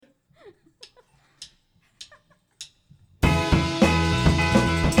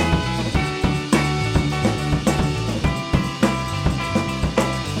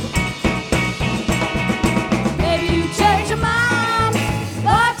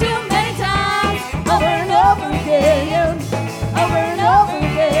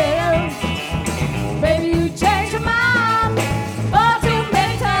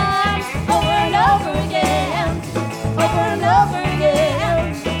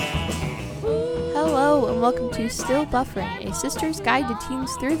welcome to Still Buffering, a sister's guide to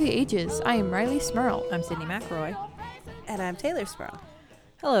teens through the ages. I am Riley Smurl. I'm Sydney McElroy. And I'm Taylor Smurl.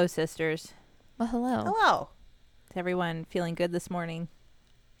 Hello, sisters. Well, hello. Hello. Is everyone feeling good this morning?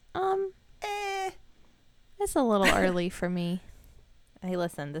 It's a little early for me. Hey,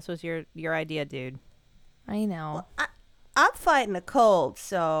 listen, this was your idea, dude. I know. Well, I'm fighting a cold,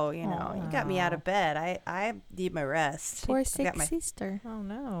 so, you got me out of bed. I need my rest. Poor I've sick got my sister. Oh,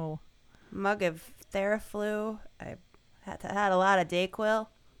 no. mug of Theraflu. I had a lot of Dayquil.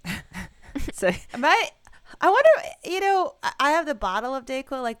 So, I wonder, I have the bottle of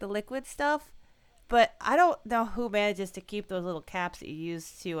Dayquil, like the liquid stuff, but I don't know who manages to keep those little caps that you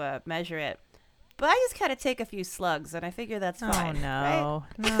use to measure it. But I just kind of take a few slugs, and I figure that's fine. oh,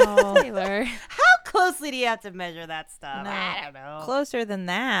 no. Right? No. Taylor. How closely do you have to measure that stuff? No. I don't know. Closer than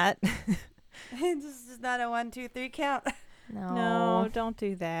that. This is not a 1, 2, 3 count. No, don't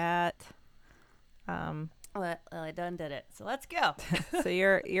do that. Well, I done did it. So let's go. So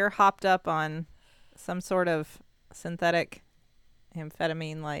you're hopped up on some sort of synthetic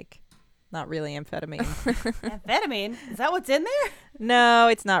amphetamine, like not really amphetamine. Amphetamine? Is that what's in there? No,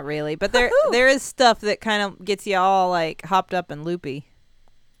 it's not really. But there is stuff that kind of gets you all like hopped up and loopy.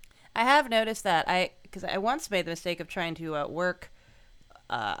 I have noticed that. Because I once made the mistake of trying to work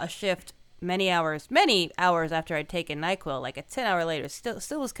a shift many hours after I'd taken NyQuil. Like a 10-hour later,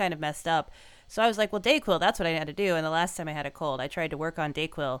 still was kind of messed up. So I was like, well, Dayquil, that's what I had to do. And the last time I had a cold, I tried to work on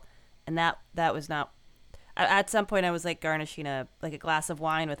Dayquil, and that was not. At some point, I was like garnishing a glass of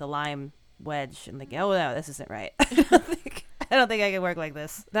wine with a lime wedge, and like, oh no, this isn't right. I don't think I can work like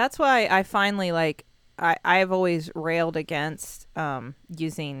this. That's why I finally I've always railed against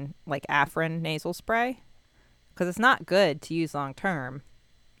using like Afrin nasal spray, because it's not good to use long term.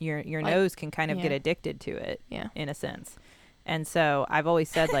 Your nose can kind of get addicted to it, in a sense. And so I've always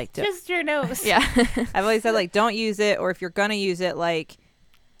said just your nose. Yeah. I've always said don't use it, or if you're gonna use it,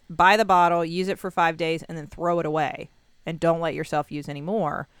 buy the bottle, use it for 5 days, and then throw it away, and don't let yourself use any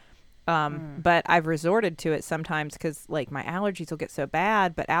more. But I've resorted to it sometimes because my allergies will get so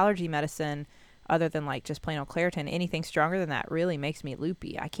bad, but allergy medicine, other than just plain old Claritin, anything stronger than that really makes me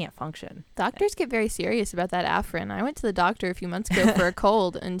loopy. I can't function. Doctors get very serious about that Afrin. I went to the doctor a few months ago for a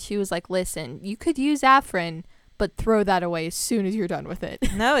cold, and she was like, listen, you could use Afrin, but throw that away as soon as you're done with it.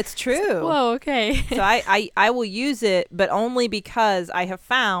 No, it's true. Whoa, okay. So I will use it, but only because I have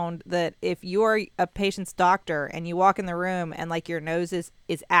found that if you're a patient's doctor and you walk in the room and your nose is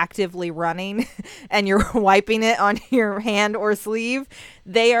actively running and you're wiping it on your hand or sleeve,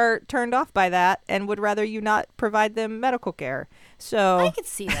 they are turned off by that and would rather you not provide them medical care. So I could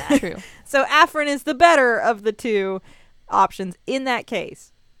see that. True. So Afrin is the better of the two options in that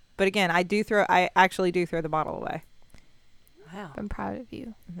case. But again, I actually do throw the bottle away. Wow. I'm proud of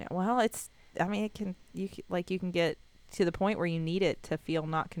you. Yeah, well, you can get to the point where you need it to feel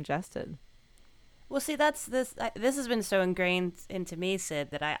not congested. Well, see, this has been so ingrained into me, Sid,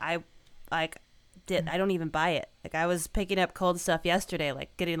 that I don't even buy it. I was picking up cold stuff yesterday,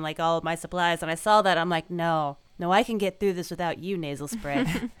 getting all of my supplies, and I saw that. I'm like, no, I can get through this without you, nasal spray.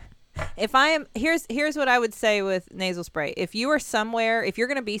 Here's what I would say with nasal spray. If you're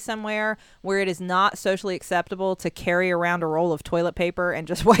going to be somewhere where it is not socially acceptable to carry around a roll of toilet paper and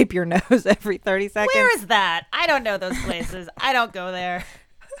just wipe your nose every 30 seconds. Where is that? I don't know those places. I don't go there.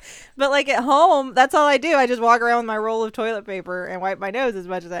 But at home, that's all I do. I just walk around with my roll of toilet paper and wipe my nose as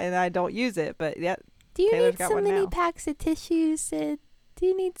much as I don't use it. But yeah. Do you Taylor's need got some one mini now. packs of tissues, Sid? Do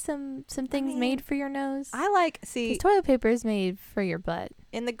you need some things made for your nose? See, toilet paper is made for your butt.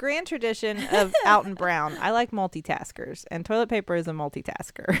 in the grand tradition of Alton Brown, I like multitaskers, and toilet paper is a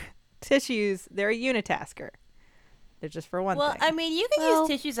multitasker. Tissues, they're a unitasker. They're just for one thing. Well, I mean, you can use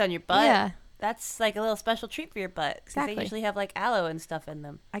tissues on your butt. Yeah. That's a little special treat for your butt. Because Exactly. they usually have aloe and stuff in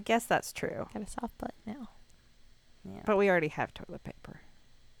them. I guess that's true. Got a soft butt now. Yeah. But we already have toilet paper.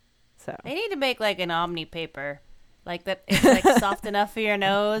 So They need to make an Omni paper. That it's soft enough for your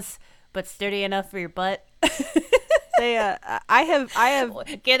nose, but sturdy enough for your butt. they I have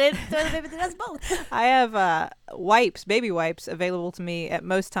Get it? Toilet paper that does both. I have baby wipes available to me at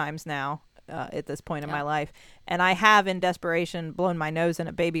most times now at this point in my life. And I have in desperation blown my nose in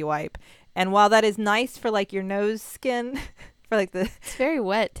a baby wipe. And while that is nice for your nose skin, for It's very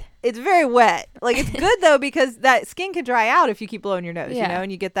wet. it's very wet. It's good though, because that skin can dry out if you keep blowing your nose,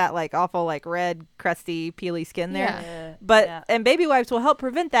 and you get that awful red, crusty, peely skin there. Yeah. But and baby wipes will help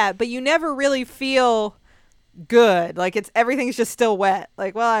prevent that, but you never really feel good. Everything's just still wet.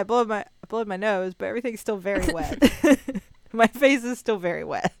 I blowed my nose, but everything's still very wet. My face is still very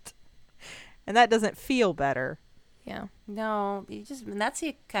wet. And that doesn't feel better. Yeah. No, that's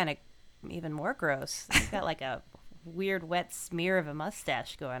the kind of even more gross. He's got like a weird wet smear of a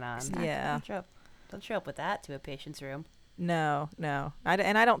mustache going on. Yeah. Don't show up with that to a patient's room. No.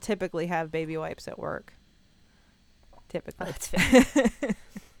 And I don't typically have baby wipes at work. Typically. Oh, that's fair.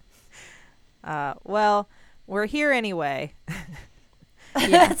 Well, we're here anyway.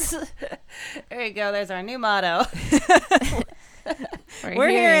 Yes. There you go. There's our new motto. We're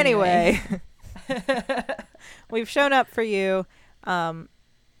here anyway. We've shown up for you.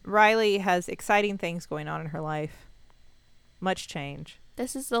 Riley has exciting things going on in her life. Much change.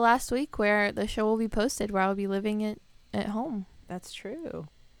 This is the last week where the show will be posted, where I'll be living at home. That's true.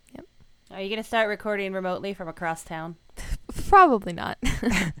 Are you going to start recording remotely from across town? Probably not.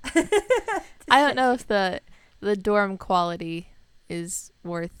 I don't know if the dorm quality is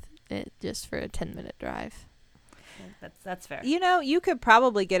worth it just for a 10-minute drive. That's fair. You know, you could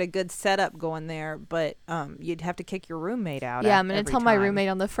probably get a good setup going there, but you'd have to kick your roommate out. Yeah, I'm going to every tell my time. roommate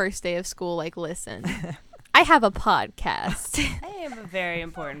on the first day of school, like, listen, I have a podcast. I am a very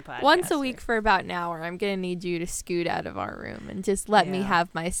important podcast. Once a week for about an hour, I'm going to need you to scoot out of our room and just let me Yeah.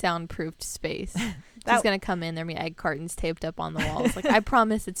 have my soundproofed space. That- She's going to come in, there'll be egg cartons taped up on the walls. Like, I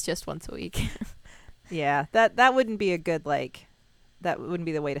promise it's just once a week. Yeah, that wouldn't be a good, like, that wouldn't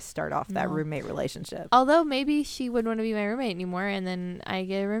be the way to start off that No. roommate relationship. Although maybe she wouldn't want to be my roommate anymore, and then I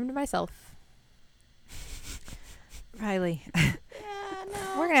get a room to myself. Riley, Yeah,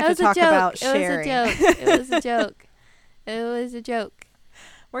 no. we're going to It have was to a talk joke. about It was a sharing. joke. It was a joke. It was a joke.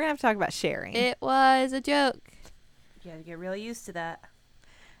 We're going to have to talk about sharing. It was a joke. You gotta get really used to that.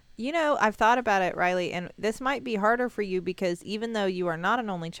 You know, I've thought about it, Riley, and this might be harder for you because even though you are not an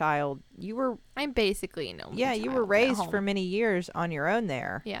only child, you were I'm basically an only you were child at raised home. for many years on your own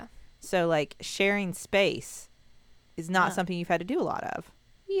there. Yeah. So like sharing space is not Yeah. something you've had to do a lot of.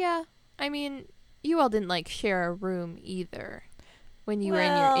 Yeah. I mean, you all didn't like share a room either when you were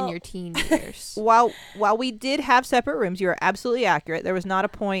in your Well- teen years. While we did have separate rooms, you are absolutely accurate. There was not a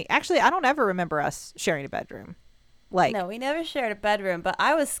point. Actually, I don't ever remember us sharing a bedroom. Like No, we never shared a bedroom, but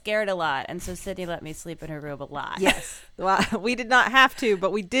I was scared a lot, and so Sydney let me sleep in her room a lot. yes. Well, we did not have to,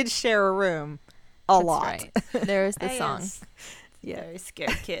 but we did share a room a That's lot. right. There was the I song. was Yeah. Very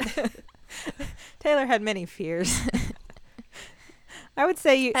scared kid. Taylor had many fears. I would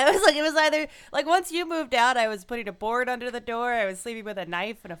say you I was like, it was either like once you moved out, I was putting a board under the door. I was sleeping with a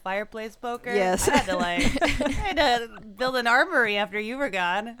knife and a fireplace poker. Yes. I had to build an armory after you were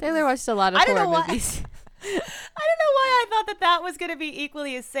gone. Taylor watched a lot of I don't horror know why- movies. I don't know why I thought that was gonna be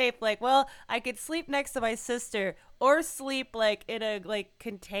equally as safe. Like, well, I could sleep next to my sister or sleep like in a like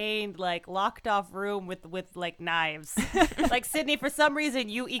contained, like locked off room with like knives. Like Sydney, for some reason,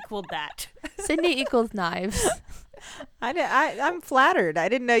 you equaled that. Sydney equals knives. I'm flattered. I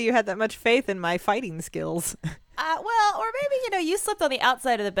didn't know you had that much faith in my fighting skills. Well, or maybe you slept on the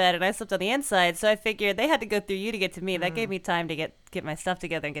outside of the bed and I slept on the inside, so I figured they had to go through you to get to me. That gave me time to get my stuff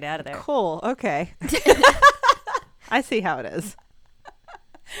together and get out of there. Cool. Okay. I see how it is.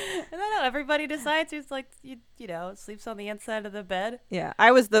 And then everybody decides who's like you know sleeps on the inside of the bed. Yeah,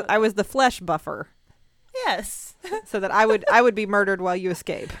 I was the flesh buffer, Yes. so that I would be murdered while you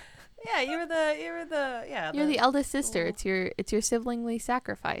escape. Yeah, you were the You're the eldest sister. It's your siblingly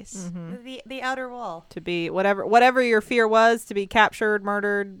sacrifice. the outer wall. To be whatever your fear was, to be captured,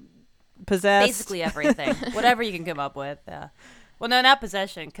 murdered, possessed. Basically everything. Whatever you can come up with. Yeah. Well, no, not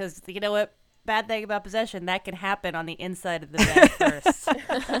possession, because you know what? Bad thing about possession, that can happen on the inside of the bed first.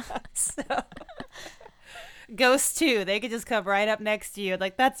 So, ghosts too. They could just come right up next to you.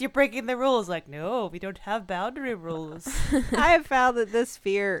 Like, you're breaking the rules. Like, no, we don't have boundary rules. I have found that this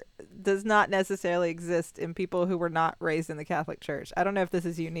fear does not necessarily exist in people who were not raised in the Catholic Church. I don't know if this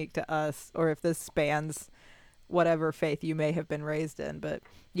is unique to us or if this spans whatever faith you may have been raised in, but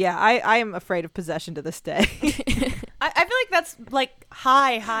yeah, I am afraid of possession to this day. I feel like that's like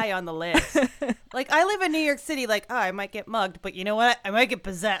high on the list. Like, I live in New York City. Like, oh, I might get mugged, but you know what? I might get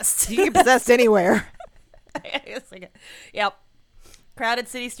possessed. You get possessed anywhere. It's like, yep. Crowded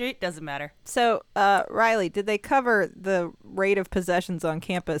city street, doesn't matter. So, Riley, did they cover the rate of possessions on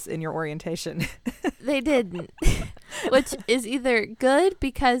campus in your orientation? They didn't. Which is either good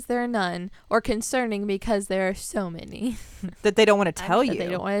because there are none or concerning because there are so many That they don't want to tell that you. they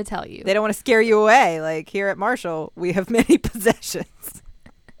don't want to tell you. They don't want to scare you away. Like here at Marshall, we have many possessions.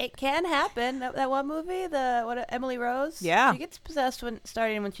 It can happen. That one movie, Emily Rose. Yeah. She gets possessed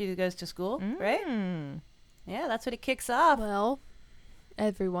starting when she goes to school, right? Mm. Yeah, that's what it kicks off. Well,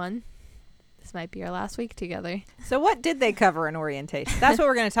 everyone, this might be our last week together. So what did they cover in orientation? That's what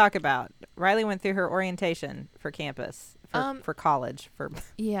we're going to talk about. Riley went through her orientation for campus, for college, for,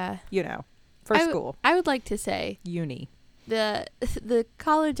 Yeah. for I school, I would like to say uni. the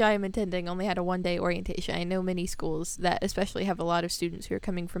college I am attending only had a 1-day orientation. I know many schools that especially have a lot of students who are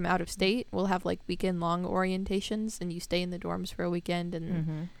coming from out of state will have like weekend-long orientations, and you stay in the dorms for a weekend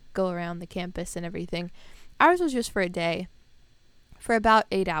and go around the campus and everything. Ours was just for a day, for about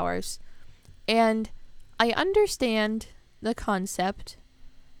 8 hours. And I understand the concept,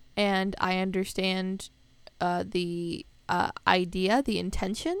 and I understand the idea, the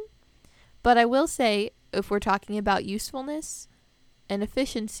intention. But I will say, if we're talking about usefulness and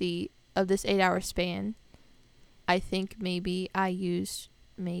efficiency of this 8-hour span, I think maybe I used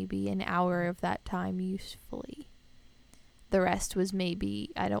maybe an hour of that time usefully. The rest was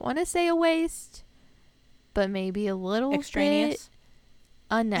maybe, I don't want to say a waste, but maybe a little extraneous, bit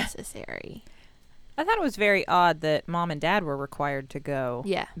unnecessary. I thought it was very odd that mom and dad were required to go.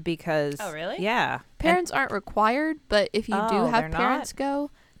 Yeah. Because. Oh, really? Yeah. Parents aren't required, but if you do they're have not? parents go,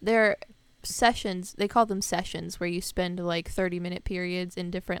 they're sessions, they call them sessions, where you spend like 30-minute periods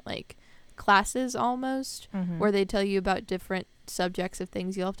in different like classes almost, where they tell you about different subjects of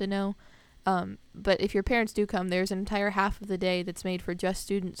things you'll have to know. But if your parents do come, there's an entire half of the day that's made for just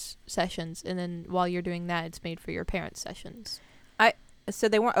students sessions, and then while you're doing that, it's made for your parents sessions. So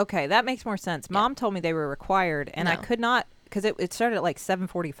they weren't okay. That makes more sense. Yeah. Mom told me they were required, and I No. could not, because it started at like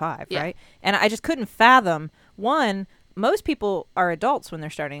 7:45, Yeah. right? And I just couldn't fathom. One, most people are adults when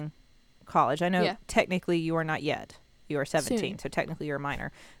they're starting college. I know Yeah. technically you are not yet. You are 17, Soon. so technically you're a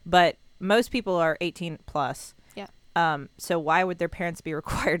minor. But most people are 18 plus. Yeah. So why would their parents be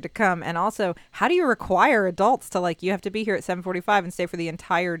required to come? And also, how do you require adults to, like, you have to be here at 7:45 and stay for the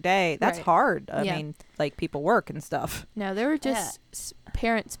entire day? That's Right. hard. I Yeah. mean, like, people work and stuff. No, there were just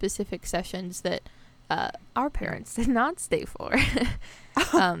parent-specific sessions that our parents did not stay for. So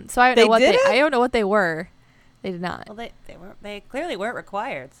I don't They know what didn't? I don't know what they were. They did not. Well, they clearly weren't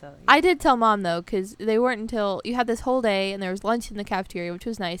required. So I did tell mom though, because they weren't until you had this whole day and there was lunch in the cafeteria, which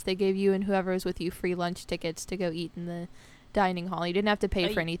was nice. They gave you and whoever was with you free lunch tickets to go eat in the dining hall. You didn't have to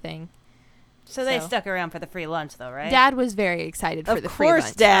pay for anything. So they So. stuck around for the free lunch, though, right? Dad was very excited for Of the free course,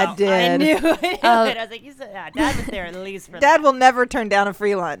 lunch. Dad Oh, did. I knew it. Uh, I was like, you said, Dad was there at least for Dad that. will never turn down a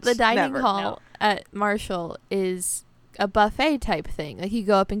free lunch. The dining Never. hall No. at Marshall is a buffet type thing. Like you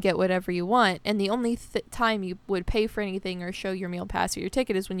go up and get whatever you want, and the only time you would pay for anything or show your meal pass or your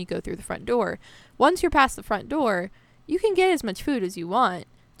ticket is when you go through the front door. Once you're past the front door, you can get as much food as you want,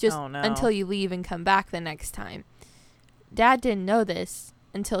 just Oh, no. until you leave and come back the next time. Dad didn't know this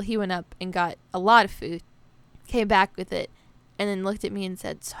until he went up and got a lot of food, came back with it, and then looked at me and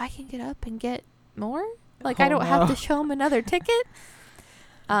said, "So I can get up and get more? Like I Oh, don't have no. to show him another ticket?"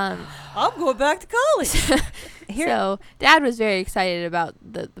 I'm going back to college. So Dad was very excited about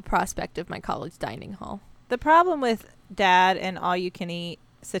the prospect of my college dining hall. The problem with Dad and all-you-can-eat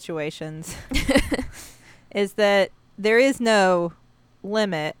situations is that there is no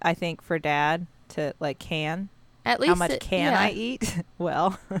limit, I think, for Dad to, like, At least how much can I eat?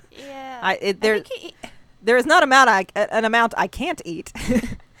 Well, Yeah. there is not an amount I can't eat.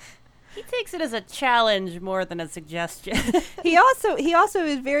 He takes it as a challenge more than a suggestion. He also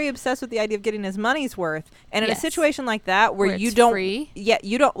is very obsessed with the idea of getting his money's worth. And in a Yes. situation like that where you it's don't free. Yeah,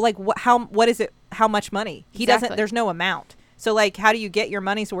 you don't like what is it, how much money? He doesn't, Exactly. there's no amount. So, like, how do you get your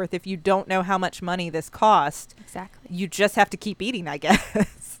money's worth if you don't know how much money this cost? Exactly. You just have to keep eating, I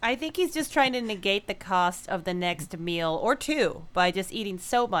guess. I think he's just trying to negate the cost of the next meal or two by just eating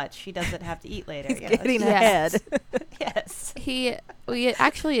so much he doesn't have to eat later. He's you know? getting Yes. ahead. Yes. We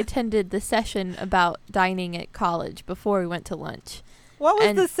actually attended the session about dining at college before we went to lunch. What was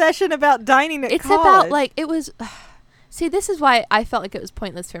And the session about dining at It's college? about like it was. See, this is why I felt like it was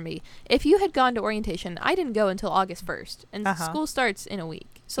pointless for me. If you had gone to orientation, I didn't go until August 1st, and Uh-huh. school starts in a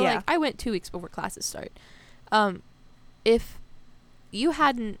week. So Yeah. like I went 2 weeks before classes start. If you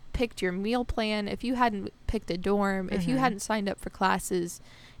hadn't picked your meal plan, if you hadn't picked a dorm, if you Mhm. hadn't signed up for classes,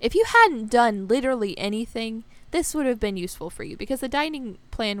 if you hadn't done literally anything, this would have been useful for you, because the dining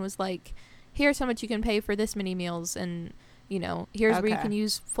plan was like, here's how much you can pay for this many meals, and here's where you Okay. can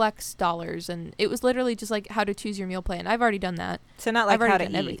use flex dollars, and it was literally just like how to choose your meal plan. I've already done that. So not like I've already how to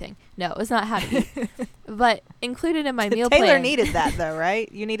done eat. everything. No, it's not how to eat. But included in my meal Taylor plan. needed that though,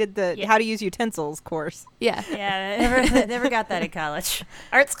 right? You needed the Yeah. how to use utensils course. Yeah. Yeah, never got that in college.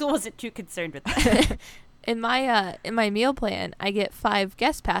 Art school wasn't too concerned with that. In my meal plan, I get 5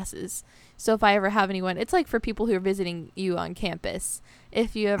 guest passes. So if I ever have anyone, it's like for people who are visiting you on campus.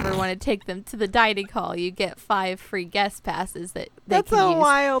 If you ever want to take them to the dining hall, you get 5 free guest passes that they That's can a use.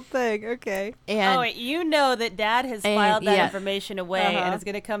 wild thing. Okay. And Oh, wait, you know that Dad has And- filed that yeah. information away Uh-huh. and is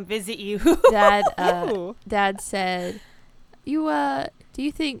going to come visit you. Ooh. Dad said, do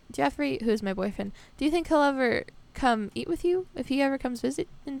you think Jeffrey, who's my boyfriend, do you think he'll ever come eat with you if he ever comes visit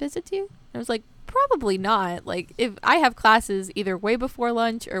you? And I was like, probably not. Like, if I have classes either way before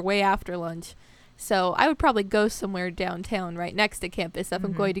lunch or way after lunch, so I would probably go somewhere downtown right next to campus if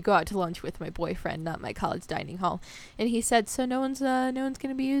I'm going to go out to lunch with my boyfriend, not my college dining hall. And he said, so no one's going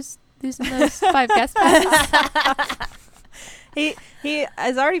to be using those 5 guest passes? He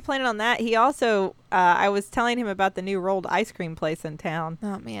is already planning on that. He also, I was telling him about the new rolled ice cream place in town.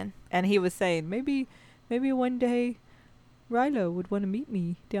 Oh, man. And he was saying, maybe one day Rilo would want to meet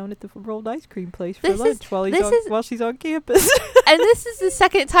me down at the rolled ice cream place for lunch while she's on campus. And this is the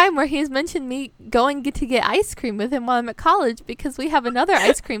second time where he's mentioned me going to get ice cream with him while I'm at college, because we have another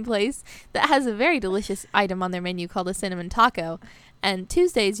ice cream place that has a very delicious item on their menu called a cinnamon taco. And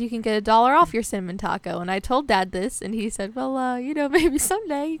Tuesdays you can get $1 off your cinnamon taco. And I told Dad this, and he said, well, maybe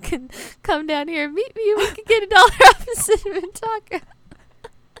someday you can come down here and meet me and we can get $1 off a cinnamon taco.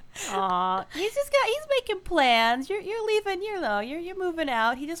 Aw, he's making plans. You're leaving, you're moving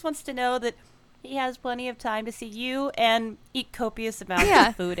out. He just wants to know that he has plenty of time to see you and eat copious amounts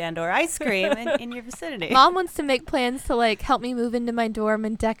of food and or ice cream in your vicinity. Mom wants to make plans to like help me move into my dorm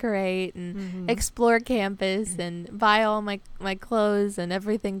and decorate and explore campus and buy all my clothes and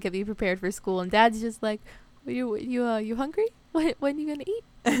everything, get me prepared for school. And Dad's just like, you hungry? When you gonna eat?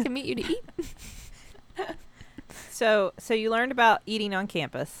 I can meet you to eat. So you learned about eating on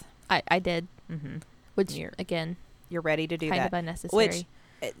campus. I did. Mm-hmm. Which, again, you're ready to do kind that. of unnecessary. Which,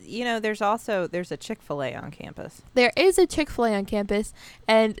 there's a Chick-fil-A on campus. There is a Chick-fil-A on campus,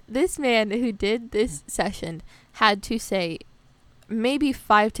 and this man who did this session had to say maybe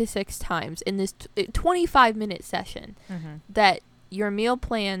 5 to 6 times in this 25-minute session that your meal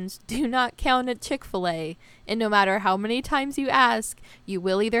plans do not count at Chick-fil-A, and no matter how many times you ask, you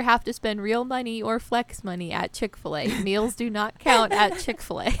will either have to spend real money or flex money at Chick-fil-A. Meals do not count at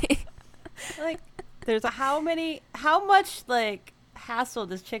Chick-fil-A. Like, there's how much like hassle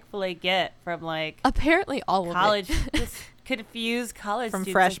does Chick-fil-A get from like apparently all college, of it. just confused college from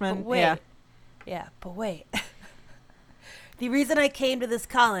students. freshmen? Like, but wait, but wait. The reason I came to this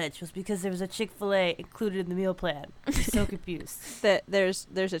college was because there was a Chick-fil-A included in the meal plan. I'm so confused. There's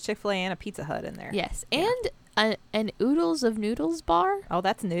a Chick-fil-A and a Pizza Hut in there. Yes, and an Oodles of Noodles bar. Oh,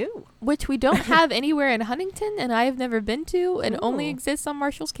 that's new. Which we don't have anywhere in Huntington, and I have never been to, and only Ooh. exists on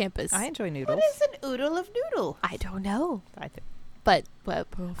Marshall's campus. I enjoy noodles. What is an oodle of noodle? I don't know, I think. but we'll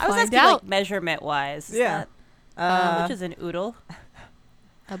I was find asking out. like measurement wise. Yeah. Which is an oodle?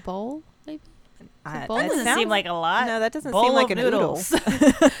 A bowl, maybe. That bowl? doesn't seem like a lot. No, that doesn't Bowl seem like of an noodles.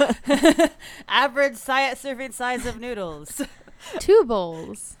 oodle. Average serving size of noodles. 2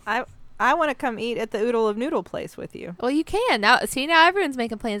 bowls. I want to come eat at the Oodle of Noodle place with you. Well, you can now. See, now everyone's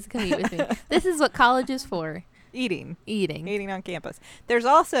making plans to come eat with me. This is what college is for. Eating Eating on campus. There's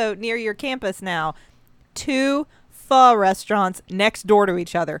also near your campus now 2 pho restaurants next door to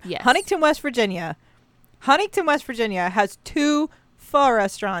each other. Yes. Huntington, West Virginia has 2 pho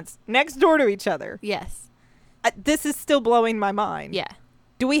restaurants next door to each other. Yes. This is still blowing my mind. Yeah.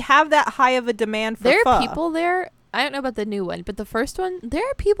 Do we have that high of a demand for There pho? are people there. I don't know about the new one, but the first one, there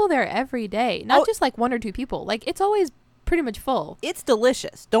are people there every day. Not just like 1 or 2 people. Like, it's always pretty much full. It's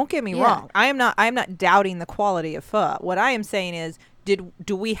delicious. Don't get me Yeah. wrong. I am not doubting the quality of pho. What I am saying is,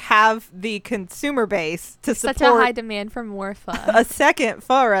 do we have the consumer base to Such support a high demand for more pho. a second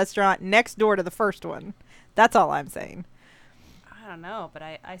pho restaurant next door to the first one? That's all I'm saying. I don't know, but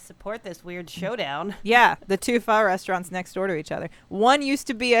I support this weird showdown. Yeah, the 2 pho restaurants next door to each other. One used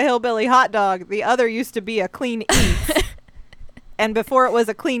to be a Hillbilly hot dog. The other used to be a Clean Eats. And before it was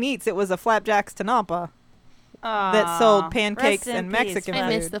a Clean Eats, it was a Flapjacks Tanampa that sold pancakes and Mexican food. I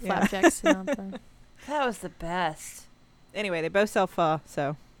miss the Yeah. flapjacks. That That was the best. Anyway, they both sell pho,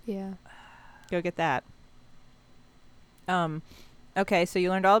 so yeah. go get that. Okay, so you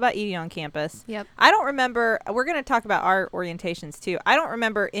learned all about eating on campus. Yep. I don't remember. We're going to talk about our orientations too. I don't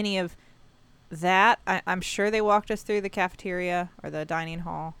remember any of that. I'm sure they walked us through the cafeteria or the dining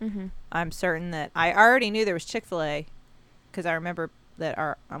hall. Mm-hmm. I'm certain that I already knew there was Chick-fil-A because I remember that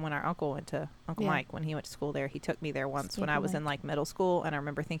when our uncle went to Uncle Yeah. Mike when he went to school there, he took me there once when Sneaky I was Mike. in like middle school, and I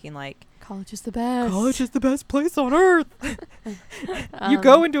remember thinking like, College is the best. college is the best place on earth. You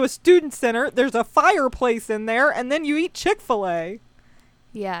go into a student center, there's a fireplace in there, and then you eat Chick-fil-A.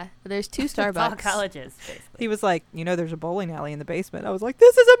 Yeah. There's 2 It's all Starbucks. colleges, basically. He was like, there's a bowling alley in the basement. I was like,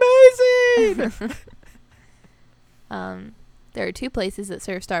 this is amazing. There are 2 places that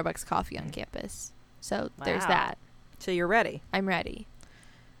serve Starbucks coffee on campus. So there's Wow. that. So you're ready. I'm ready.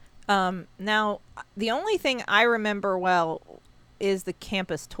 Now, the only thing I remember well is the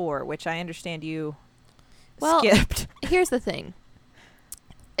campus tour, which I understand you Well, skipped. Here's the thing.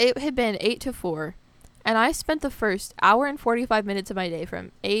 It had been 8 to 4. And I spent the first hour and 45 minutes of my day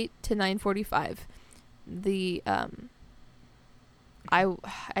from 8 to 9:45. The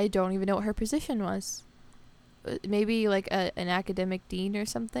I don't even know what her position was. Maybe like an academic dean or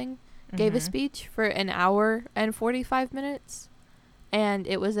something gave a speech for an hour and 45 minutes. And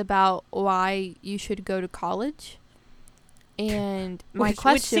it was about why you should go to college. And my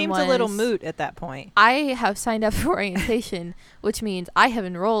question which seems was, a little moot at that point. I have signed up for orientation, which means I have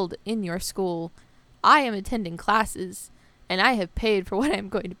enrolled in your school. I am attending classes, and I have paid for what I'm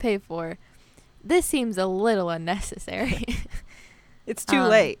going to pay for. This seems a little unnecessary. It's too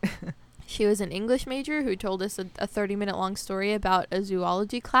late. She was an English major who told us a 30-minute long story about a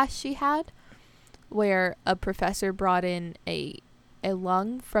zoology class she had, where a professor brought in a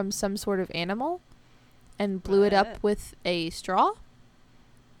lung from some sort of animal and blew it up with a straw.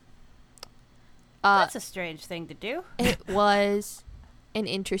 That's a strange thing to do. It was an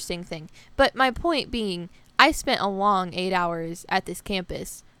interesting thing. But my point being, I spent a long 8 hours at this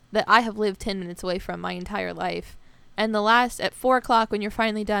campus that I have lived 10 minutes away from my entire life. And at 4 o'clock when you're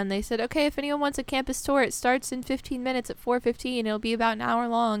finally done, they said, okay, if anyone wants a campus tour, it starts in 15 minutes at 4:15. It'll be about an hour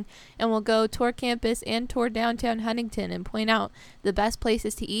long. And we'll go tour campus and tour downtown Huntington and point out the best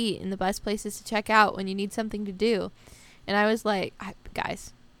places to eat and the best places to check out when you need something to do. And I was like,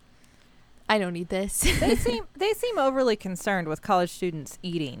 guys, I don't need this. They seem overly concerned with college students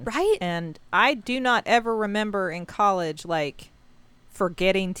eating. Right? And I do not ever remember in college, like,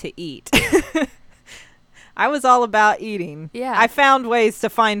 forgetting to eat. I was all about eating. Yeah. I found ways to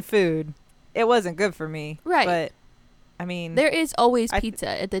find food. It wasn't good for me. Right. But, I mean. There is always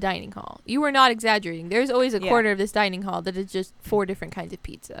pizza at the dining hall. You are not exaggerating. There's always a corner of this dining hall that is just 4 different kinds of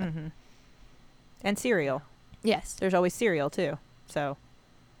pizza. Mm-hmm. And cereal. Yes. There's always cereal, too. So,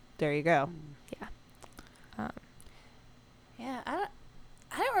 there you go. Yeah. Yeah, I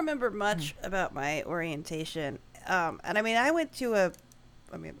don't remember much about my orientation. And I mean, I went to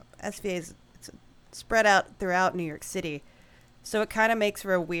SVA is spread out throughout New York City, so it kind of makes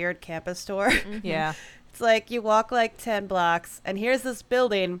for a weird campus tour. Mm-hmm. Yeah. It's like you walk like 10 blocks, and here's this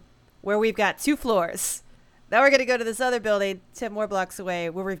building where we've got 2 floors. Now we're going to go to this other building 10 more blocks away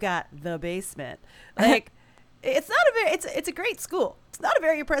where we've got the basement. Like, it's a great school. It's not a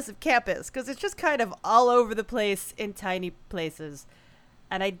very impressive campus because it's just kind of all over the place in tiny places.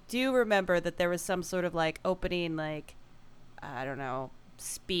 And I do remember that there was some sort of like opening, like, I don't know,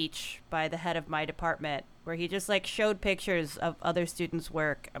 speech by the head of my department where he just like showed pictures of other students'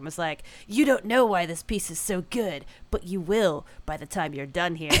 work and was like, you don't know why this piece is so good, but you will by the time you're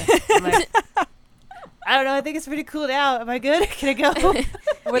done here. I'm like, I don't know, I think it's pretty cool now. Am I good? Can I go?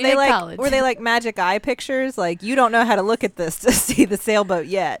 Were they like magic eye pictures? Like, you don't know how to look at this to see the sailboat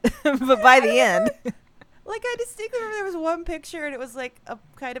yet, but by the end. Like, I distinctly remember there was one picture and it was like a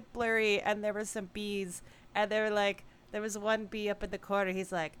kind of blurry and there were some bees and they were like, there was one bee up in the corner.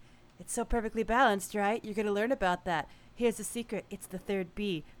 He's like, it's so perfectly balanced, right? You're going to learn about that. Here's the secret. It's the third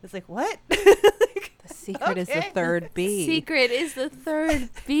bee. It's like, what? The secret is the third bee. Secret is the third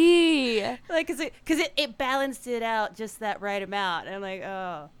bee. Like, because it balanced it out just that right amount. And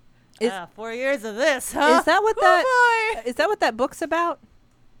I'm like, 4 years of this, huh? Is that what that book's about?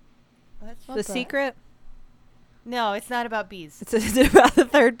 The Secret? No, it's not about bees. It's about the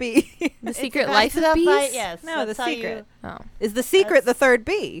third bee. The Secret Life of Bees? Yes. No, The Secret. Oh. Is the secret the third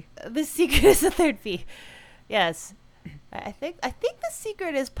bee? The secret is the third bee. Yes. I think the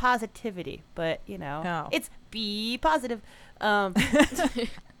secret is positivity, but it's be positive. Yeah,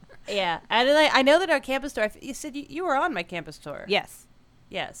 and I know that our campus tour. You said you were on my campus tour. Yes.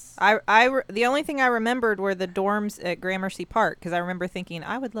 Yes. The only thing I remembered were the dorms at Gramercy Park because I remember thinking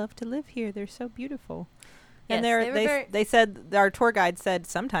I would love to live here. They're so beautiful. Yes, and they said, our tour guide said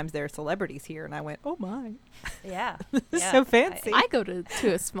sometimes there are celebrities here, and I went, oh my. Yeah. This is so fancy. I go to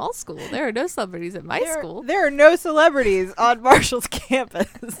a small school. There are no celebrities at my school. There are no celebrities on Marshall's campus.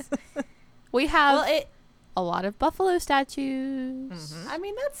 We have a lot of buffalo statues. Mm-hmm. I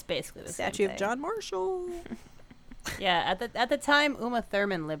mean, that's basically the statue same of thing. John Marshall. Yeah, at the time Uma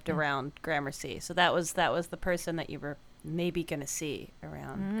Thurman lived around Gramercy, so that was the person that you were maybe going to see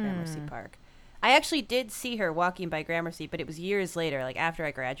around Gramercy Park. I actually did see her walking by Gramercy, but it was years later, like after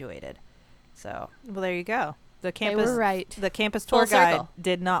I graduated. So, well, there you go. The campus, they were right. The campus tour guide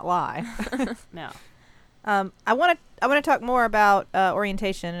did not lie. No. I want to talk more about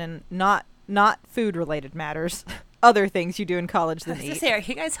orientation and not food related matters. Other things you do in college than eat. Are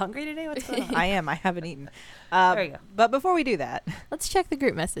you guys hungry today? What's going on? I am. I haven't eaten. There you go. But before we do that, let's check the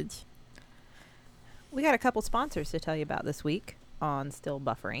group message. We got a couple sponsors to tell you about this week on Still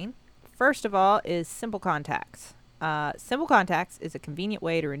Buffering. First of all is Simple Contacts. Simple Contacts is a convenient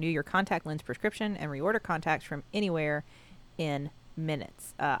way to renew your contact lens prescription and reorder contacts from anywhere in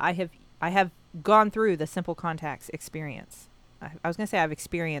minutes. I have gone through the Simple Contacts experience. I was going to say I've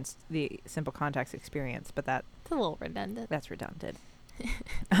experienced the Simple Contacts experience, but It's a little redundant. that's redundant.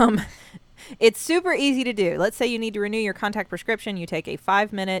 It's super easy to do. Let's say you need to renew your contact prescription. You take a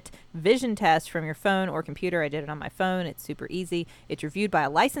 5-minute vision test from your phone or computer. I did it on my phone. It's super easy. It's reviewed by a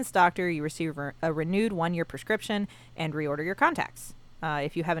licensed doctor. You receive a renewed 1-year prescription and reorder your contacts.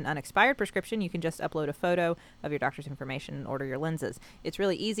 If you have an unexpired prescription, you can just upload a photo of your doctor's information and order your lenses. It's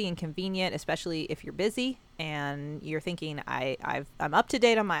really easy and convenient, especially if you're busy and you're thinking, I'm up to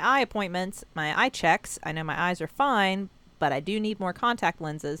date on my eye appointments, my eye checks. I know my eyes are fine, but I do need more contact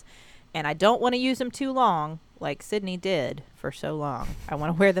lenses, and I don't want to use them too long, like Sydney did for so long. I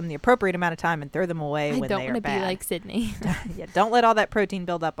want to wear them the appropriate amount of time and throw them away when they are bad. I don't want to be like Sydney. Yeah, don't let all that protein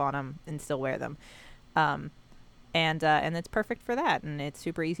build up on them and still wear them. And it's perfect for that, and it's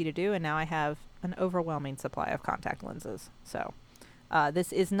super easy to do, and now I have an overwhelming supply of contact lenses. So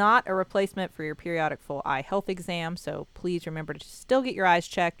this is not a replacement for your periodic full eye health exam, so please remember to still get your eyes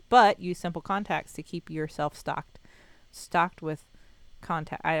checked, but use Simple Contacts to keep yourself stocked with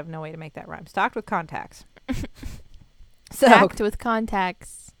contact. I have no way to make that rhyme. Stocked with contacts. Stacked with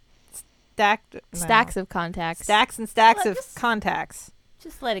contacts. Stacks of contacts. Stacks and stacks Well, of just- contacts.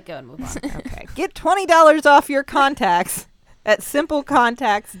 Just let it go and move on. Okay. Get $20 off your contacts at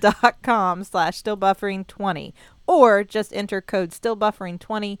simplecontacts.com/stillbuffering20, or just enter code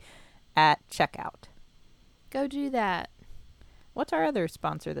stillbuffering20 at checkout. Go do that. What's our other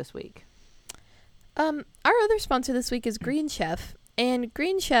sponsor this week? Our other sponsor this week is Green Chef. And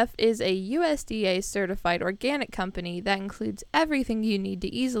Green Chef is a USDA certified organic company that includes everything you need to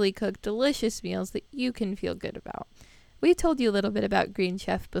easily cook delicious meals that you can feel good about. We told you a little bit about Green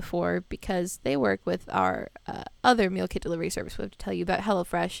Chef before because they work with our other meal kit delivery service. We have to tell you about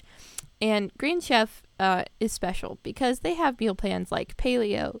HelloFresh. And Green Chef is special because they have meal plans like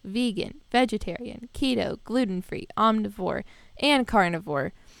paleo, vegan, vegetarian, keto, gluten-free, omnivore, and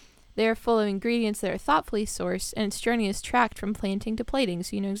carnivore. They are full of ingredients that are thoughtfully sourced, and its journey is tracked from planting to plating,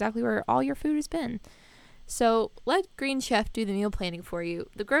 so you know exactly where all your food has been. So let Green Chef do the meal planning for you,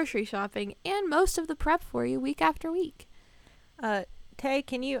 the grocery shopping, and most of the prep for you week after week. Tay,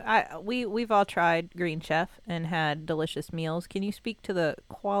 can you? We've all tried Green Chef and had delicious meals. Can you speak to the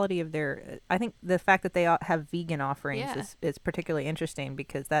quality of their? I think the fact that they have vegan offerings is particularly interesting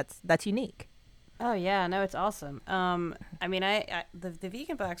because that's unique. Oh yeah, no, it's awesome. I mean, the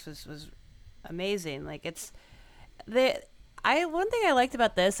vegan box was amazing. Like one thing I liked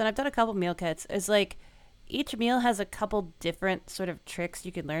about this, and I've done a couple meal kits, is like each meal has a couple different sort of tricks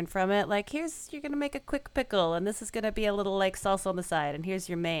you can learn from it. Like you're gonna make a quick pickle, and this is gonna be a little like salsa on the side, and here's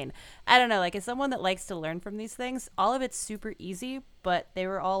your main. I don't know, like as someone that likes to learn from these things, all of it's super easy, but they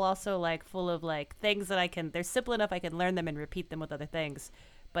were all also like full of like things that they're simple enough I can learn them and repeat them with other things.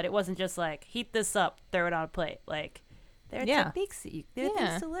 But it wasn't just like heat this up, throw it on a plate. Like there are techniques there are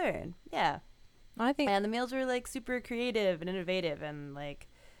things to learn. Yeah. I think, and the meals were like super creative and innovative and like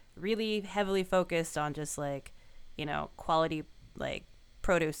really heavily focused on just like, quality like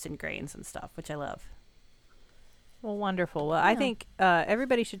produce and grains and stuff, which I love. well, wonderful. Well, I think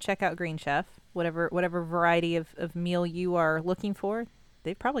everybody should check out Green Chef. Whatever variety of meal you are looking for,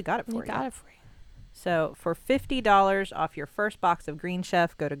 they've probably got it for you. Got it for you. So for $50 off your first box of Green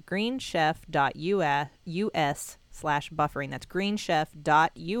Chef, go to greenchef.us/buffering. That's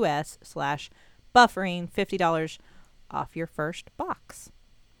greenchef.us/buffering. $50 off your first box.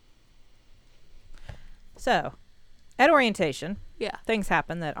 So, at orientation, things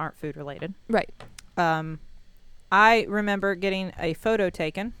happen that aren't food related. Right. I remember getting a photo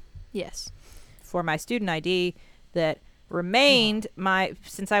taken. Yes. For my student ID that remained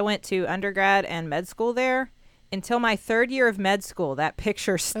since I went to undergrad and med school there until my 3rd year of med school. That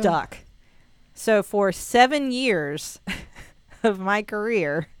picture stuck. So for 7 years of my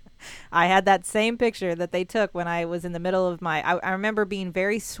career, I had that same picture that they took when I was in the middle of I remember being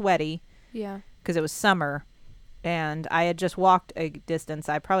very sweaty. Yeah. Because it was summer and I had just walked a distance.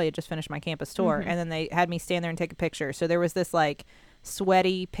 I probably had just finished my campus tour, and then they had me stand there and take a picture. So there was this like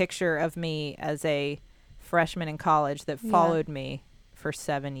sweaty picture of me as a freshman in college that followed me for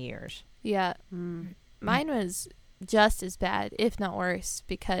 7 years. Yeah. Mine was just as bad, if not worse,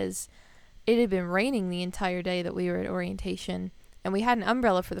 because it had been raining the entire day that we were at orientation, and we had an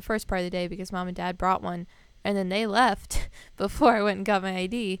umbrella for the first part of the day because Mom and Dad brought one, and then they left before I went and got my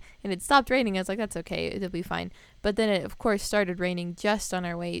ID, and it stopped raining. I was like, that's okay, it'll be fine. But then it, of course, started raining just on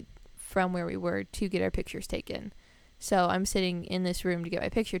our way from where we were to get our pictures taken. So I'm sitting in this room to get my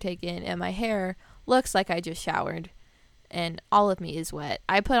picture taken, and my hair looks like I just showered, and all of me is wet.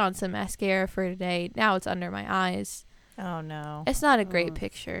 I put on some mascara for today. Now it's under my eyes. Oh no. It's not a great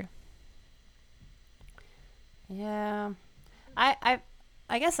picture. Yeah. I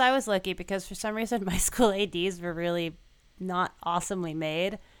guess I was lucky because for some reason my school ADs were really not awesomely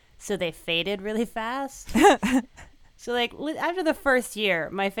made, so they faded really fast. So like after the first year,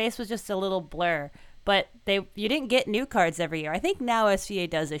 my face was just a little blur. But you didn't get new cards every year. I think now SVA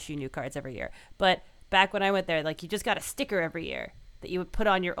does issue new cards every year. But back when I went there, like you just got a sticker every year that you would put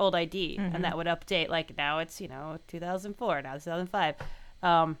on your old ID, and that would update. Like now it's 2004, now it's 2005,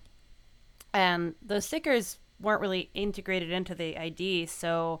 and those stickers weren't really integrated into the ID,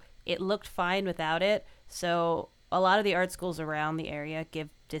 so it looked fine without it. So a lot of the art schools around the area give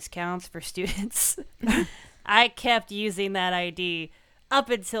discounts for students. I kept using that ID up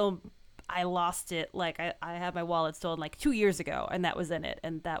until I lost it. Like I had my wallet stolen like 2 years ago, and that was in it,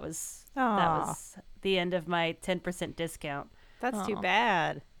 and that was the end of my 10% discount. That's too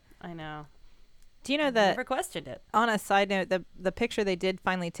bad. I know. Do you know that? Never questioned it. On a side note, the picture they did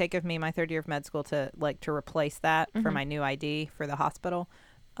finally take of me my third year of med school to replace that for my new ID for the hospital,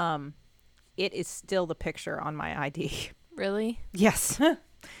 it is still the picture on my ID. Really? Yes.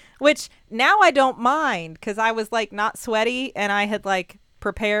 Which now I don't mind because I was like not sweaty and I had like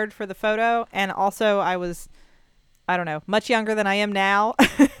prepared for the photo, and also I was, I don't know, much younger than I am now.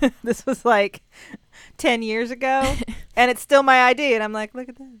 This was like 10 years ago, and it's still my ID, and I'm like, look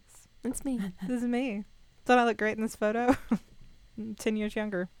at this. It's me. This is me. Don't I look great in this photo? 10 years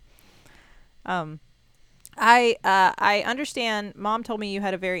younger. I understand. Mom told me you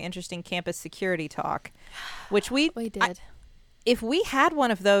had a very interesting campus security talk, which we did. If we had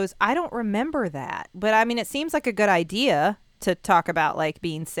one of those, I don't remember that, but I mean, it seems like a good idea to talk about like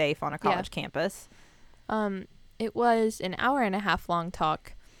being safe on a college campus. It was an hour and a half long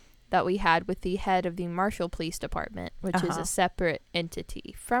talk that we had with the head of the Marshall Police Department, which is a separate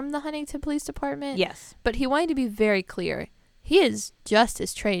entity from the Huntington Police Department. Yes. But he wanted to be very clear. He is just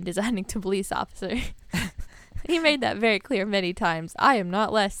as trained as a Huntington police officer. He made that very clear many times. I am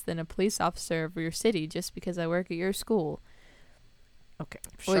not less than a police officer of your city just because I work at your school. Okay,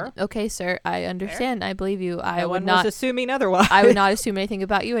 sure. Okay, sir, I understand. Fair. I believe you. I would not was assuming otherwise. I would not assume anything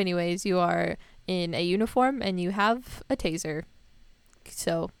about you anyways. You are in a uniform and you have a taser.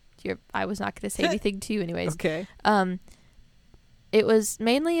 So I was not going to say anything to you anyways. Okay. It was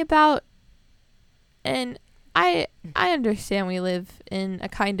mainly about, and I understand we live in a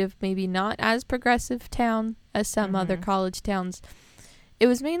kind of maybe not as progressive town as some other college towns. It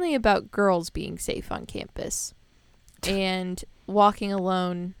was mainly about girls being safe on campus and walking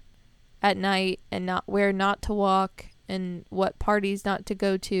alone at night and where not to walk and what parties not to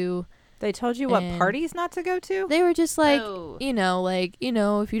go to. They told you what parties not to go to? They were just like,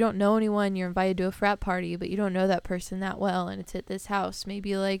 if you don't know anyone, you're invited to a frat party, but you don't know that person that well, and it's at this house.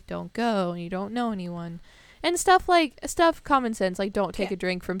 Maybe, like, don't go, and you don't know anyone. And stuff common sense, like don't take a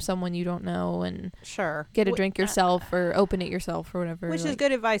drink from someone you don't know, and get a drink yourself or open it yourself or whatever. Which is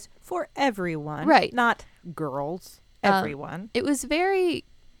good advice for everyone. Right. Not girls. Everyone. It was very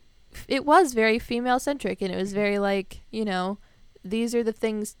female-centric, and it was very like, these are the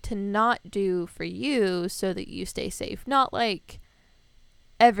things to not do for you so that you stay safe. Not like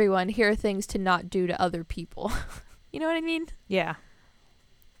everyone, here are things to not do to other people. You know what I mean? Yeah.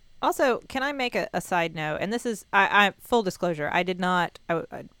 Also, can I make a side note? And this is, I full disclosure, I did not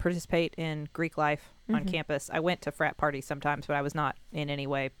participate in Greek life on campus. I went to frat parties sometimes, but I was not in any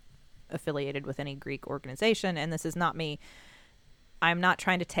way affiliated with any Greek organization. And this is not me. I'm not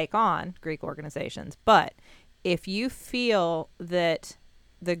trying to take on Greek organizations, but if you feel that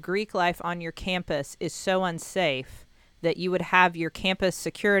the Greek life on your campus is so unsafe that you would have your campus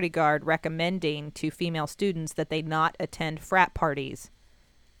security guard recommending to female students that they not attend frat parties,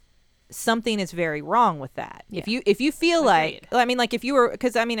 something is very wrong with that. Yeah. If you feel like, I mean, like if you were,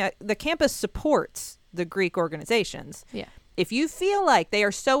 because I mean, the campus supports the Greek organizations. Yeah. If you feel like they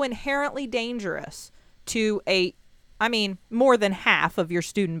are so inherently dangerous to more than half of your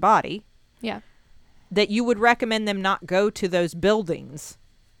student body. Yeah. That you would recommend them not go to those buildings,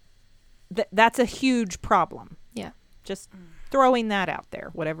 that's a huge problem. Yeah. Just throwing that out there.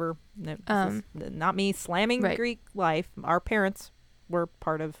 Whatever. Not me slamming Greek life. Our parents were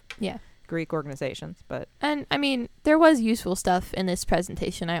part of Greek organizations. And, I mean, there was useful stuff in this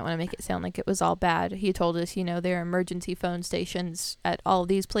presentation. I don't want to make it sound like it was all bad. He told us, there are emergency phone stations at all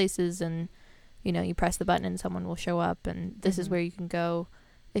these places, and, you press the button and someone will show up, and this is where you can go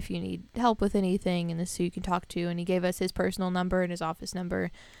if you need help with anything, and this is who you can talk to. And he gave us his personal number and his office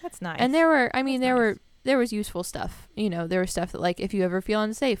number. That's nice. And there were there was useful stuff. There was stuff that, like, if you ever feel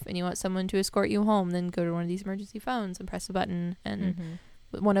unsafe and you want someone to escort you home, then go to one of these emergency phones and press a button, and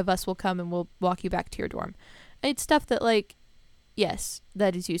one of us will come and we'll walk you back to your dorm. It's stuff that, like, yes,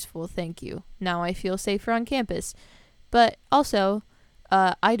 that is useful. Thank you. Now I feel safer on campus. But also,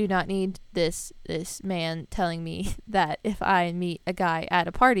 I do not need this man telling me that if I meet a guy at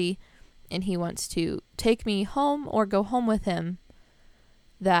a party and he wants to take me home or go home with him,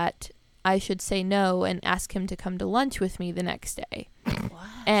 that I should say no and ask him to come to lunch with me the next day. What?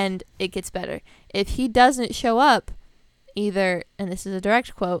 And it gets better. If he doesn't show up, either, and this is a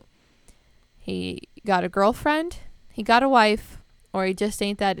direct quote, he got a girlfriend, he got a wife, or he just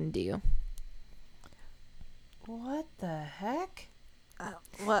ain't that into you. What the heck?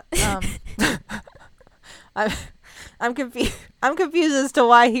 What? I'm confused. I'm confused as to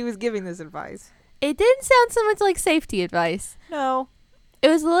why he was giving this advice. It didn't sound so much like safety advice. No. It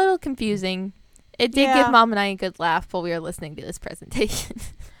was a little confusing. It did Yeah. give Mom and I a good laugh while we were listening to this presentation.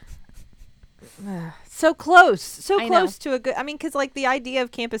 So close. I know. Close to a good... I mean, because, like, the idea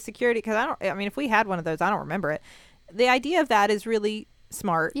of campus security... Because if we had one of those, I don't remember it. The idea of that is really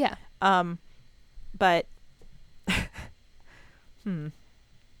smart. Yeah. But...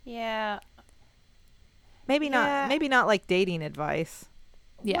 Yeah. Maybe Yeah. not like dating advice.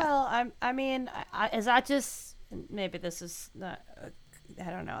 Yeah. Well, I mean, is that just, maybe this is not, I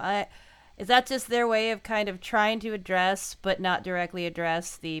don't know. Is that just their way of kind of trying to address, but not directly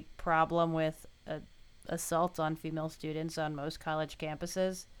address, the problem with assault on female students on most college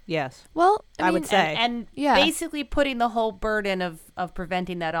campuses? Yes. Well, I would say. And Yeah. basically putting the whole burden of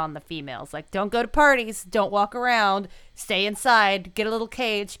preventing that on the females. Like, don't go to parties, don't walk around, stay inside, get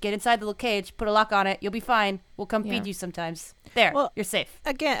inside the little cage, put a lock on it, you'll be fine. We'll come Yeah. feed you sometimes. There, Well, you're safe.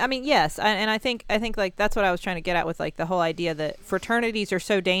 Again, I mean, yes, and I think like that's what I was trying to get at with, like, the whole idea that fraternities are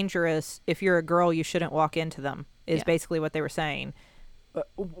so dangerous. If you're a girl, you shouldn't walk into them. Is Yeah. basically what they were saying.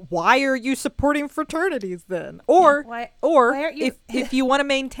 Why are you supporting fraternities then? Or Why aren't you- if you want to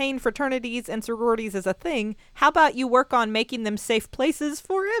maintain fraternities and sororities as a thing, how about you work on making them safe places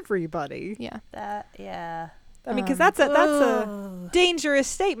for everybody? Yeah. Yeah. I mean, because that's a dangerous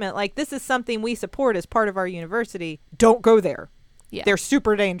statement. Like, this is something we support as part of our university. Don't go there. Yeah. They're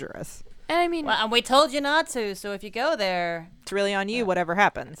super dangerous. And I mean, Well, and we told you not to, so if you go there, It's really on you, whatever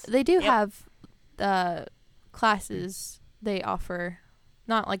happens. they do Yep. have classes they offer.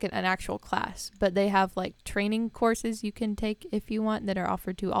 Not like an actual class, but they have, like, training courses you can take if you want that are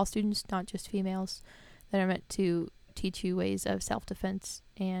offered to all students, not just females, that are meant to teach you ways of self-defense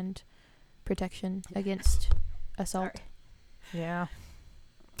and protection against assault. Yeah.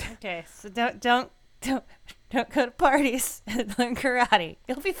 okay, so don't go to parties and learn karate.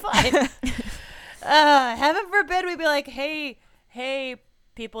 You'll be fine. Heaven forbid we be like, hey,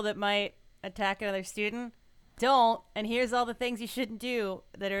 people that might attack another student, don't. And here's all the things you shouldn't do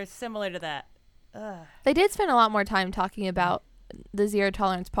that are similar to that. Ugh. They did spend a lot more time talking about the zero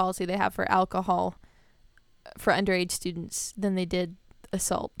tolerance policy they have for alcohol for underage students than they did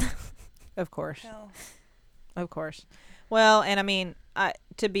assault. Of course. Of course. Well, and I mean,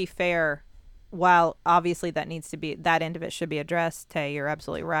 to be fair, while obviously that end of it should be addressed, Tay, you're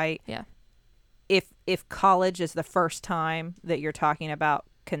absolutely right. Yeah. If college is the first time that you're talking about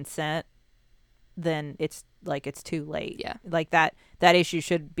consent, then it's too late. Yeah. Like that issue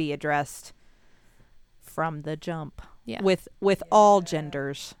should be addressed from the jump. Yeah. With all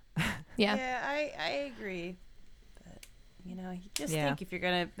genders. Yeah. Yeah, I agree. But, you just Yeah. think if you're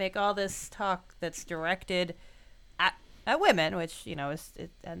going to make all this talk that's directed at women, which,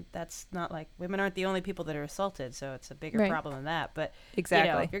 and that's not like, women aren't the only people that are assaulted, so it's a bigger Right. problem than that. But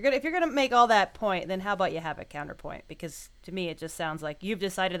Exactly. if you're gonna make all that point, then how about you have a counterpoint? Because to me, it just sounds like you've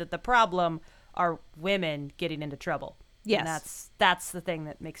decided that the problem are women getting into trouble. Yes. And that's the thing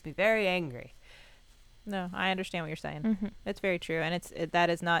that makes me very angry. No, I understand what you're saying. Mm-hmm. It's very true, and that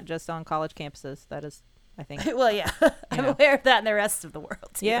is not just on college campuses. That is, I think. Well, yeah, I'm know. aware of that in the rest of the world.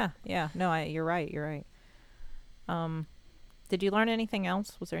 too. Yeah. No, you're right. You're right. Did you learn anything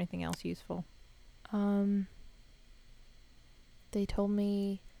else? Was there anything else useful? They told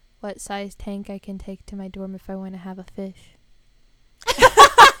me what size tank I can take to my dorm if I want to have a fish.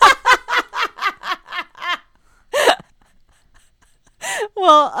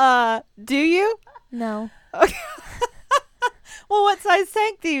 Well, do you? No. Okay. Well, what size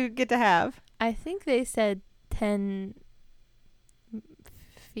tank do you get to have? I think they said 10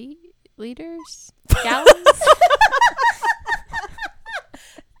 liters? Gallons? 10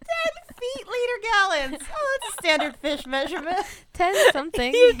 feet-liter gallons. Oh, that's a standard fish measurement. 10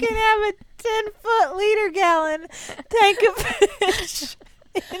 something. You can have a 10-foot liter gallon tank of fish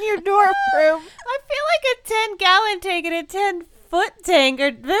in your dorm room. I feel like 10-gallon tank and a 10-foot tank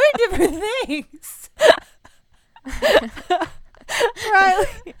are very different things. Riley,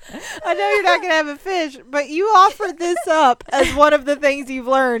 I know you're not gonna have a fish, but you offered this up as one of the things you've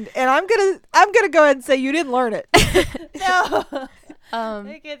learned, and I'm gonna go ahead and say you didn't learn it. No. Um,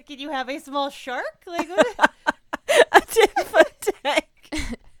 Can you have a small shark? Like, what? A 10-foot tank.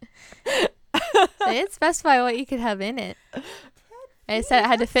 they didn't specify what you could have in it. I said it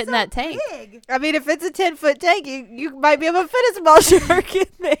had to fit in that tank. Big. I mean, if it's a 10-foot tank, you might be able to fit a small shark in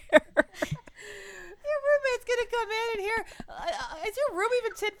there. Your roommate's gonna come in and hear. Is your room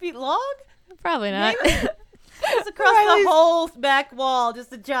even 10 feet long? Probably not. It's across Riley's- the whole back wall,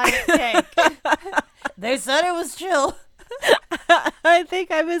 just a giant tank. They said it was chill. I think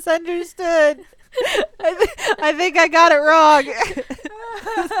I misunderstood. I think I got it wrong.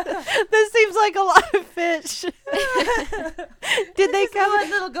 This seems like a lot of fish. Did they Just one come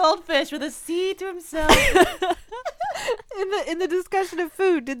little goldfish with a sea to himself? in the discussion of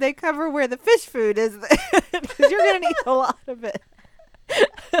food? Did they cover where the fish food is? Because you're gonna need a lot of it.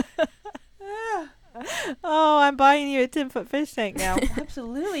 Oh, I'm buying you a 10-foot fish tank now.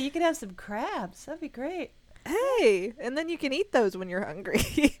 Absolutely, you could have some crabs. That'd be great. Hey, and then you can eat those when you're hungry.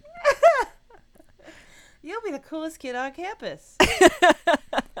 You'll be the coolest kid on campus.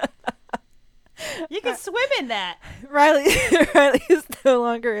 You can swim in that. Riley is no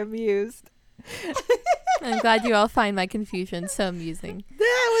longer amused. I'm glad you all find my confusion so amusing.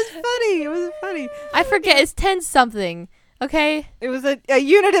 That was funny. It was funny. I forget it's 10 something. Okay, It was a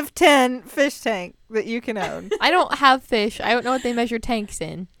unit of 10 fish tank that you can own. I don't have fish. I don't know what they measure tanks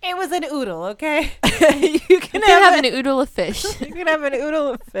in. It was an oodle, okay? You You can can have have an oodle of fish. you can have an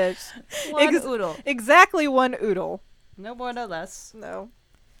oodle of fish. One Ex- oodle. Exactly one oodle. No more, no less. No.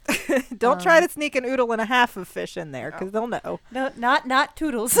 Don't try to sneak an oodle and a half of fish in there because they'll know. No, not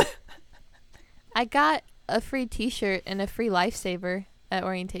toodles. I got a free T-shirt and a free lifesaver at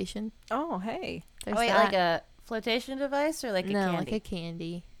orientation. Oh, hey. There's Wait, that. like a flotation device or like a no, candy? like a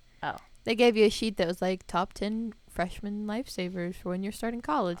candy. Oh. They gave you a sheet that was like top 10 freshman lifesavers for when you're starting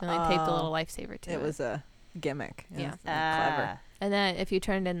college, and they taped a Oh. little lifesaver to it. It was a gimmick. It Yeah. was clever. Ah. And then if you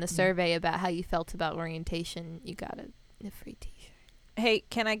turned in the survey about how you felt about orientation, you got a free T-shirt. Hey,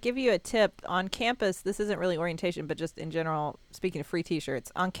 can I give you a tip? On campus, this isn't really orientation, but just in general, speaking of free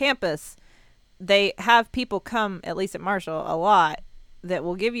T-shirts, on campus, they have people come, at least at Marshall, a lot, that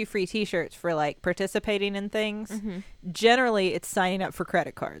will give you free T-shirts for, like, participating in things. Mm-hmm. Generally, it's signing up for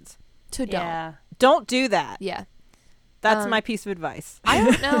credit cards. So don't. Yeah. Don't do that. Yeah. That's my piece of advice. I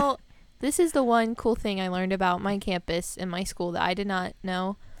don't know. This is the one cool thing I learned about my campus and my school that I did not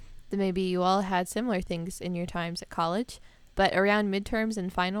know. That maybe you all had similar things in your times at college. But around midterms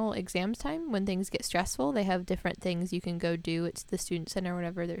and final exams time, when things get stressful, they have different things you can go do. It's the student center,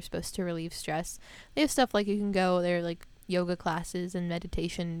 whatever. They're supposed to relieve stress. They have stuff like you can go. There are like yoga classes and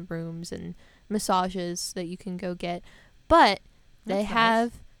meditation rooms and massages that you can go get. But they That's nice.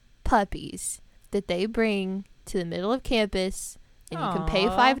 have puppies that they bring to the middle of campus, and you can pay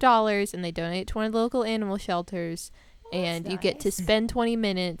Aw. $5, and they donate to one of the local animal shelters, and you get to nice. spend 20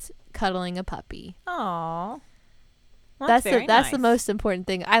 minutes cuddling a puppy. Aww. That's the most important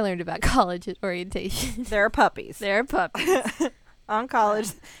thing I learned about college at orientation. There are puppies. There are puppies. On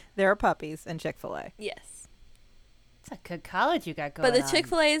college, there are puppies and Chick-fil-A. Yes. It's a good college you got going But the on.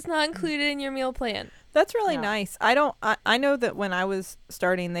 Chick-fil-A is not included in your meal plan. That's really No. nice. I know that when I was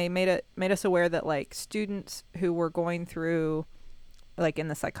starting, they made us aware that, like, students who were going through, like, in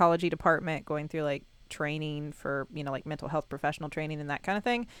the psychology department, going through, like, training for, you know, like mental health professional training and that kind of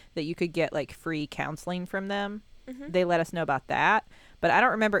thing, that you could get, like, free counseling from them. Mm-hmm. They let us know about that, but I don't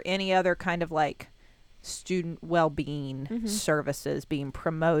remember any other kind of, like, student well-being Mhm. services being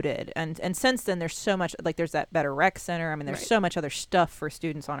promoted. And since then, there's so much, like, there's that Better Rec Center. I mean, there's Right. so much other stuff for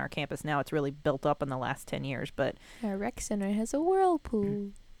students on our campus now. It's really built up in the last 10 years, but Our rec center has a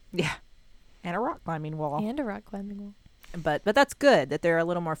whirlpool yeah, and a rock climbing wall. and a rock climbing wall. But that's good that they're a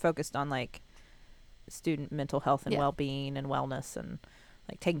little more focused on, like, student mental health and Yeah. well-being and wellness and,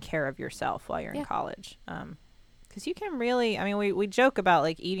 like, taking care of yourself while you're Yeah. in college. Because you can really, I mean, we joke about,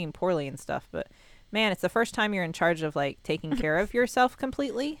 like, eating poorly and stuff, but man, it's the first time you're in charge of, like, taking care of yourself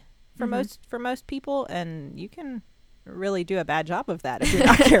completely for Mhm. most people, and you can really do a bad job of that if you're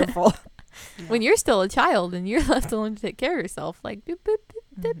not careful. When you're still a child and you're left alone to take care of yourself, like, boop, boop,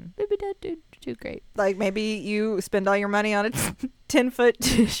 boop, boop, Mhm. boop, boop, boop, boop, great. Like, maybe you spend all your money on a 10-foot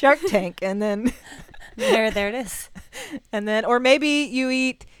Shark Tank, and then There it is. or maybe you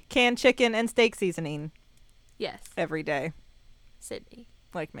eat canned chicken and steak seasoning Yes. every day, Sydney.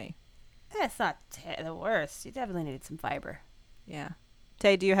 like me. That's not the worst. You definitely needed some fiber. Yeah.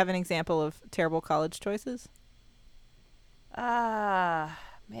 Tay, do you have an example of terrible college choices? Man.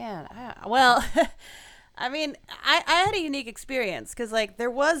 Well, I mean, I had a unique experience because, like, there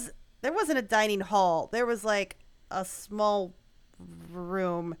wasn't a dining hall. There was, like, a small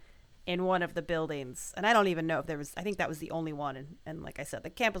room in one of the buildings. And I don't even know if there was, I think that was the only one. And like I said, the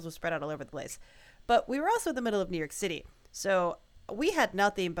campus was spread out all over the place. But we were also in the middle of New York City. So we had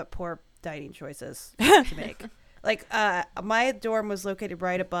nothing but poor dining choices to make. Like, my dorm was located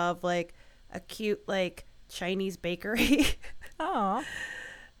right above, like, a cute, like, Chinese bakery. Oh.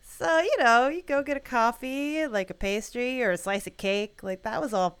 So, you know, you go get a coffee, like a pastry or a slice of cake. Like, that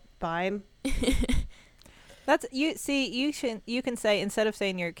was all fine. That's you can say, instead of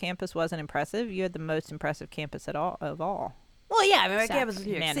saying your campus wasn't impressive, you had the most impressive campus of all. Well, yeah, I mean, my Exactly. campus was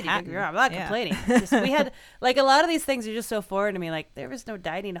New York City. Manhattan. Don't get me wrong, I'm not Yeah. complaining. It's just, we had, like, a lot of these things are just so foreign to me. Like, there was no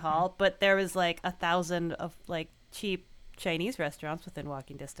dining hall, but there was, like, 1,000 of, like, cheap Chinese restaurants within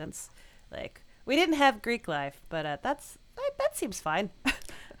walking distance. Like, we didn't have Greek life, but that seems fine.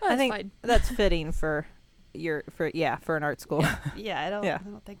 I think fine. that's fitting for an art school. Yeah, I Yeah.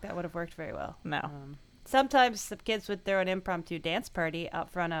 don't think that would have worked very well. No. Sometimes some kids would throw an impromptu dance party out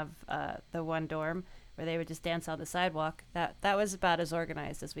front of the one dorm where they would just dance on the sidewalk. That was about as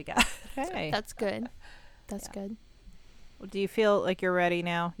organized as we got. Okay. That's good. That's good. Do you feel like you're ready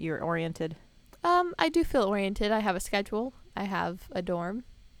now? You're oriented? I do feel oriented. I have a schedule. I have a dorm,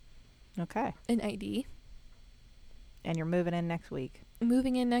 Okay. an ID. And you're moving in next week.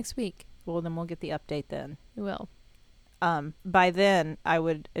 Moving in next week. Well, then we'll get the update then. We will. By then, I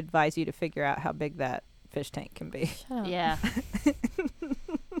would advise you to figure out how big that fish tank can be. Shut up. Yeah.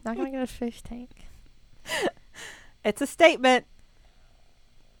 Not gonna get a fish tank. It's a statement.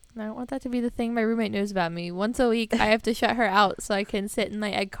 I don't want that to be the thing my roommate knows about me. Once a week, I have to shut her out so I can sit in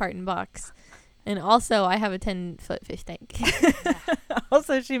my egg carton box. And also, I have a 10-foot fish tank.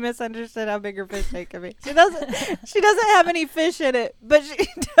 Also, she misunderstood how big her fish tank can be. She doesn't have any fish in it, but she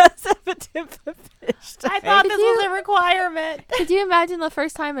does have a 10-foot fish tank. I thought Could this you- was a requirement. Could you imagine the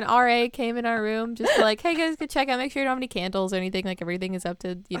first time an RA came in our room just to like, hey guys, go check out, make sure you don't have any candles or anything, like everything is up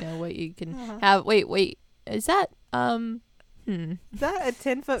to, you know, what you can have. Wait. Is that, Is that a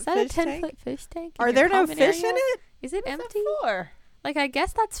 10-foot is that fish a 10-foot tank? fish tank? Are your there no common fish in area? it? Is it empty? For? Like, I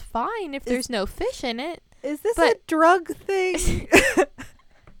guess that's fine if there's no fish in it. Is this a But- drug thing?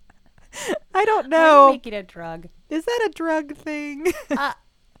 I don't Why are you know. making a drug? Is that a drug thing?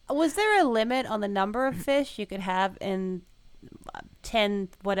 Was there a limit on the number of fish you could have in 10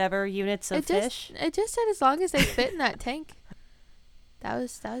 whatever units of fish? It just said as long as they fit in that tank. That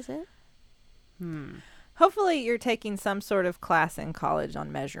was it. Hopefully, you're taking some sort of class in college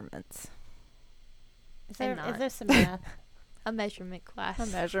on measurements. Is there, I'm not. is there some math? A measurement class. A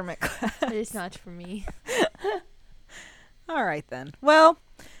measurement class. It is not for me. All right, then. Well,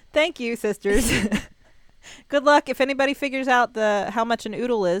 thank you, sisters. Good luck. If anybody figures out how much an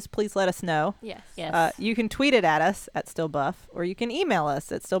oodle is, please let us know. Yes. Yes. You can tweet it at us at stillbuff, or you can email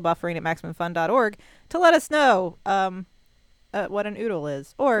us at stillbuffering@maximumfun.org to let us know what an oodle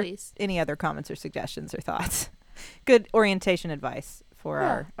is, or Please. any other comments or suggestions or thoughts. Good orientation advice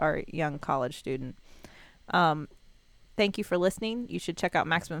for our young college student. Thank you for listening. You should check out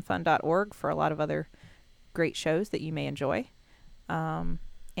MaximumFun.org for a lot of other great shows that you may enjoy. And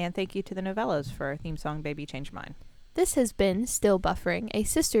thank you to the Novellas for our theme song, Baby Change Mine. This has been Still Buffering, a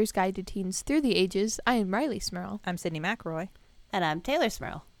sister's guide to teens through the ages. I am Riley Smurl. I'm Sydney McRoy. And I'm Taylor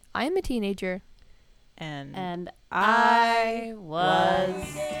Smurl. I am a teenager. And I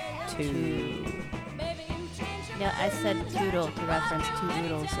was two. Yeah, I said toodle to reference two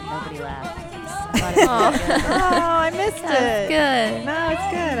oodles and nobody laughed. I thought it was really good. Oh, I missed That's it. good. No, it's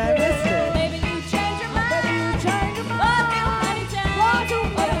good. I missed it. Baby, you change your mind. Baby, you change your mind. Many times. Want to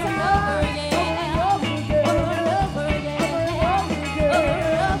over and over again. Over and over again. Over and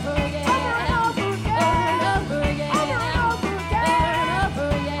over again. Over and over again. Over and over again. Over and over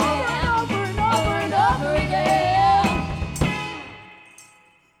again. Over and over again. Over and over again.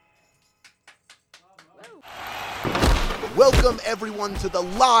 Welcome everyone to the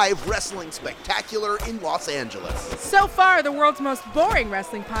live wrestling spectacular in Los Angeles. So far, the world's most boring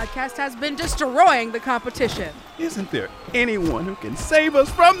wrestling podcast has been destroying the competition. Isn't there anyone who can save us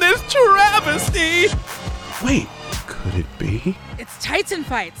from this travesty? Wait, could it be? It's Tights and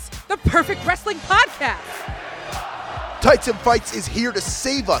Fights, the perfect wrestling podcast. Tights and Fights is here to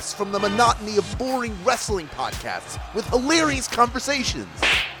save us from the monotony of boring wrestling podcasts with hilarious conversations.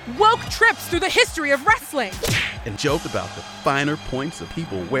 Woke trips through the history of wrestling. And joke about the finer points of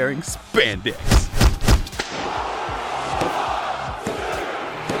people wearing spandex.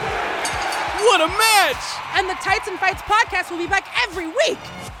 What a match! And the Tights and Fights podcast will be back every week.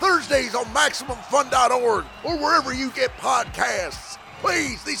 Thursdays on MaximumFun.org or wherever you get podcasts.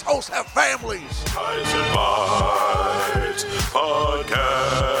 Please, these hosts have families. Ties and Bites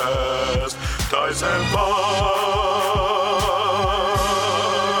Podcast. Ties and Bites.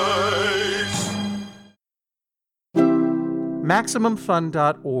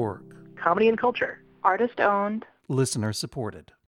 MaximumFun.org. Comedy and culture. Artist owned. Listener supported.